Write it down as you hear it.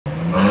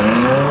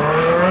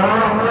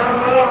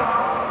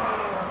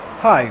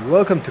Hi,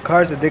 welcome to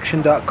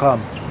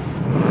CarsAddiction.com.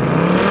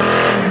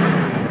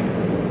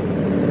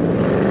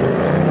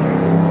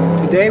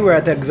 Today we're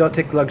at the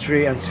Exotic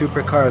Luxury and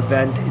Supercar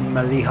event in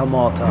Mellieha,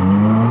 Malta,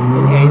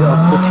 in aid of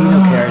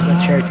Putinu Cares, a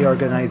charity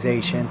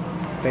organization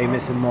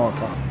famous in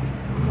Malta.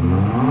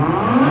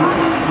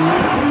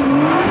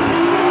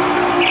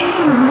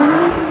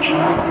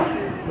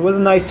 It was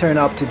a nice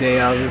turnout today.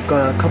 We've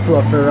got a couple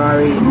of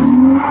Ferraris,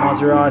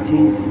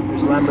 Maseratis,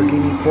 there's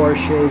Lamborghini,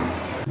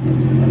 Porsches,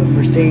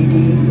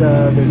 Mercedes,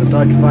 there's a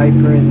Dodge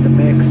Viper in the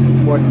mix,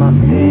 Ford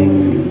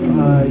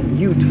Mustang,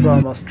 Ute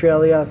from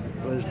Australia,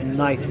 it was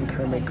nice in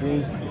Kermit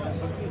Green.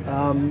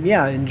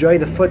 Yeah, enjoy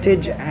the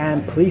footage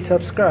and please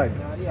subscribe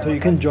so you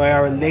can enjoy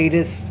our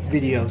latest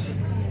videos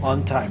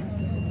on time.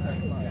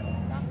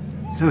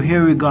 So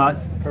here we got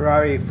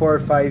Ferrari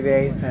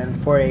 458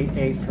 and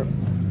 488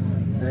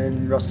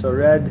 in Russell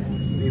Red.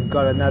 We've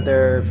got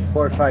another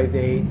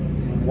 458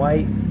 in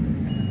white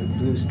with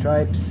blue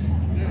stripes.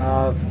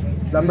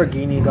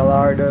 Lamborghini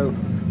Gallardo,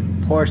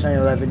 Porsche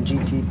 911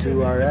 GT2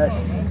 RS.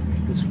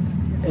 This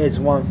is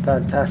one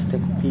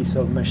fantastic piece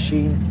of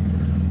machine.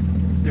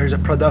 There's a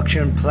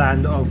production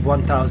plan of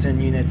 1,000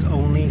 units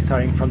only,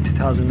 starting from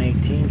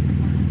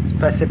 2018.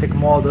 Specific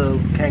model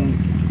can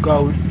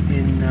go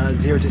in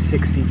 0 to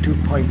 60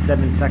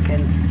 2.7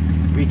 seconds,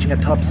 reaching a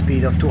top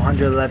speed of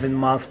 211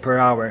 miles per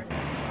hour.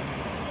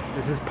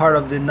 This is part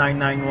of the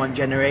 991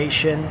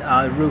 generation.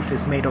 Roof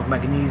is made of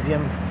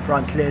magnesium,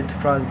 front lid,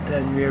 front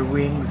and rear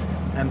wings,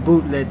 and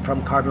boot lid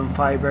from carbon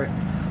fiber.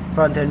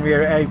 Front and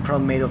rear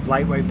apron made of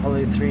lightweight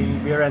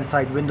polyethylene, rear and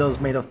side windows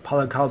made of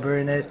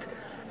polycarbonate,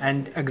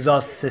 and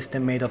exhaust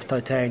system made of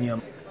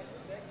titanium.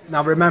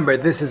 Now remember,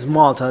 this is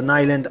Malta, an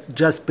island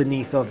just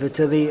beneath of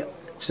Italy,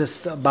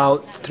 just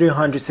about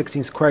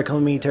 316 square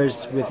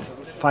kilometers with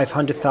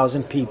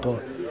 500,000 people.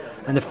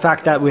 And the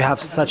fact that we have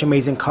such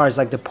amazing cars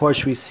like the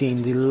Porsche we've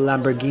seen, the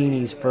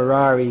Lamborghinis,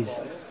 Ferraris,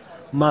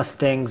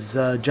 Mustangs,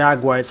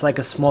 Jaguar, it's like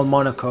a small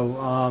Monaco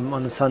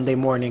on a Sunday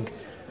morning.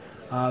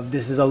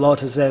 This is a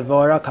Lotus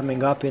Evora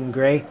coming up in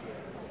grey.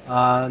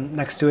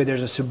 Next to it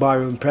there's a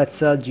Subaru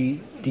Impreza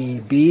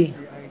GDB,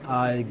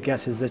 I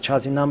guess is the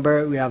chassis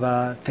number. We have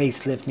a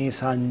facelift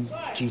Nissan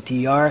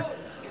GTR.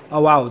 Oh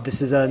wow,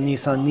 this is a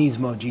Nissan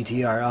Nismo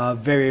GTR,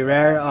 very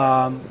rare.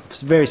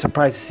 Very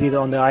surprised to see it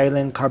on the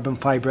island. Carbon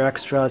fiber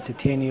extras,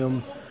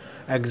 titanium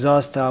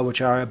exhaust,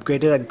 which are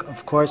upgraded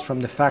of course from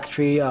the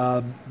factory.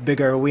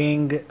 Bigger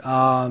wing,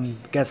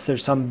 guess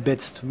there's some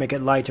bits to make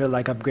it lighter,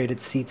 like upgraded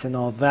seats and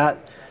all that.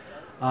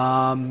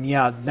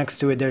 Yeah, next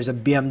to it there's a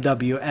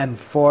BMW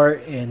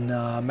M4 in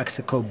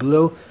Mexico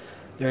blue.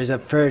 There's a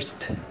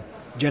first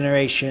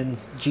generation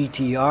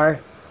GTR.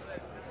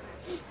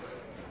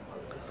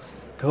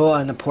 Cool,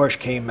 and a Porsche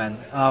Cayman.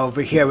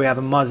 Over here we have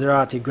a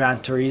Maserati Gran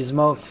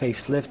Turismo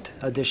facelift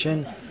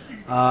edition,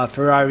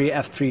 Ferrari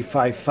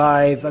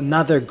F355,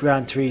 another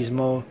Gran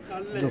Turismo,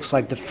 looks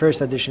like the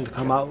first edition to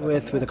come out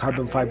with a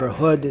carbon fiber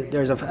hood.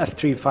 There's a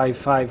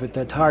F355 with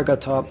the Targa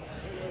top,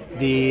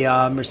 the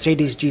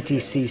Mercedes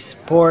GTC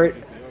Sport,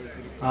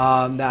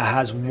 that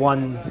has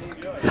one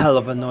hell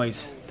of a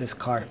noise, this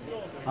car.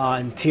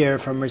 Interior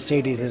from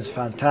Mercedes is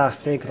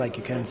fantastic, like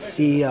you can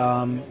see.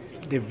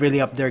 They've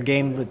really upped their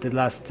game with the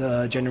last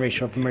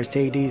generation of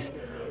Mercedes.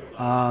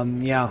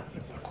 Yeah,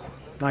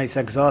 nice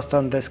exhaust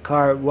on this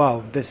car.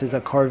 Wow, this is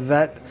a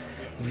Corvette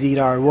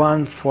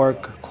ZR1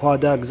 fork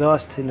quad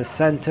exhaust in the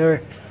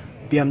center.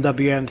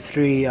 BMW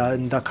M3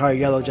 in Dakar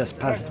yellow just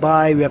passed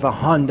by. We have a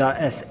Honda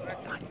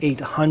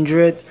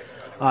S800.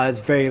 It's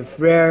very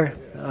rare.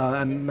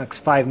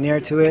 MX-5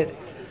 near to it.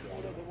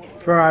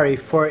 Ferrari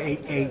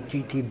 488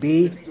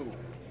 GTB.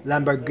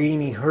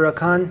 Lamborghini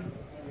Huracan.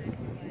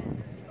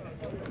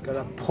 Got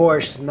a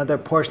Porsche, another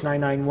Porsche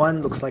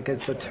 991, looks like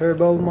it's a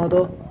turbo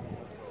model.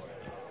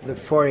 The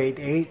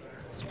 488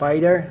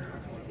 Spider,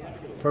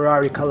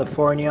 Ferrari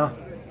California,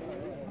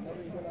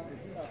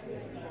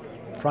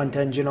 front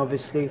engine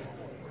obviously.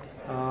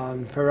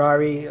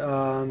 Ferrari,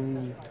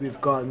 we've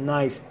got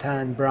nice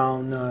tan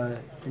brown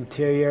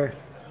interior,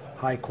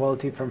 high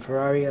quality from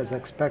Ferrari as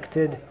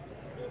expected.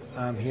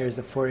 Here's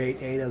the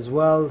 488 as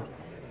well.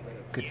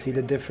 You could see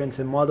the difference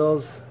in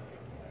models.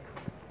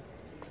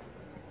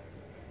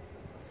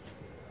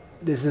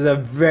 This is a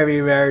very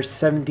rare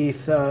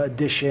 70th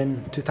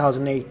edition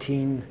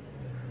 2018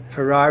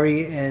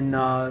 Ferrari in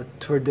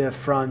Tour de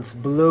France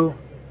blue.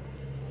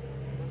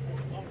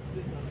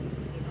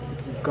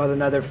 We've got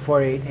another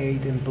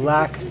 488 in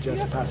black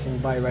just passing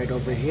by right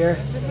over here.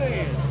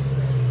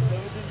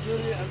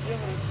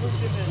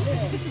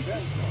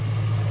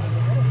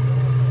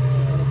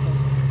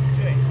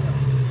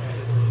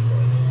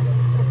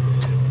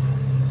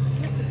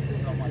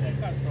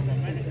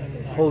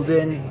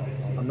 Holden.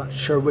 I'm not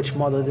sure which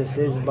model this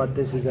is, but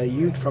this is a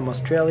Ute from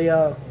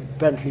Australia,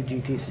 Bentley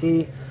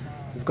GTC.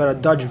 We've got a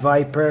Dodge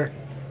Viper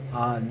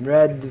in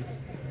red.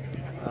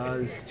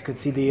 You can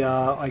see the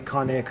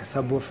iconic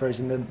subwoofers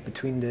in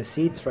between the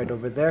seats right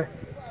over there.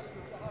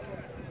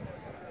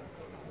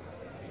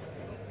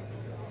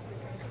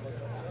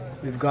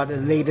 We've got the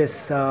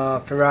latest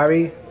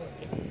Ferrari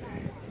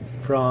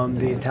from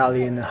the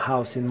Italian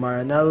house in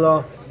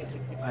Maranello.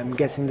 I'm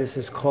guessing this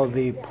is called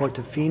the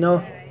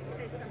Portofino.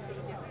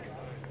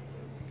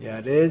 Yeah,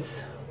 it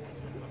is.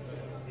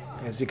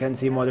 As you can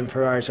see, modern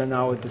Ferraris are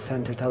now with the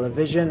center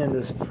television and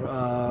this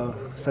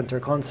center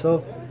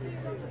console.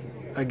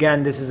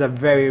 Again, this is a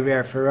very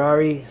rare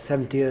Ferrari,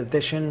 70th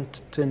edition,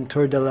 in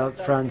Tour de la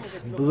France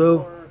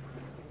blue.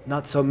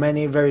 Not so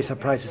many, very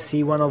surprised to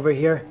see one over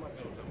here.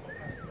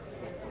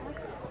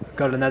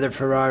 Got another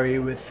Ferrari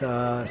with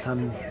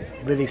some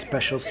really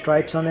special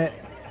stripes on it.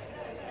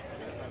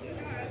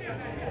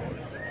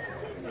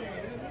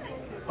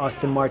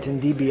 Aston Martin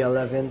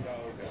DB11.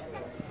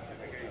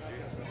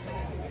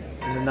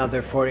 And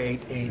another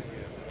 488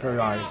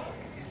 Ferrari.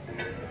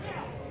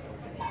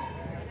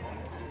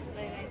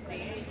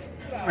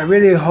 I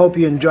really hope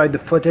you enjoyed the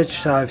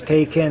footage I've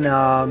taken.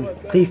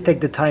 Please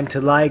take the time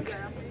to like,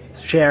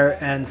 share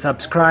and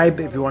subscribe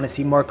if you want to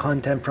see more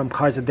content from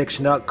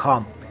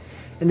CarsAddiction.com.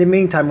 In the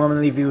meantime, I'm going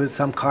to leave you with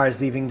some cars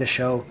leaving the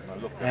show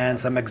and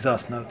some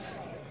exhaust notes.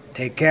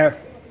 Take care.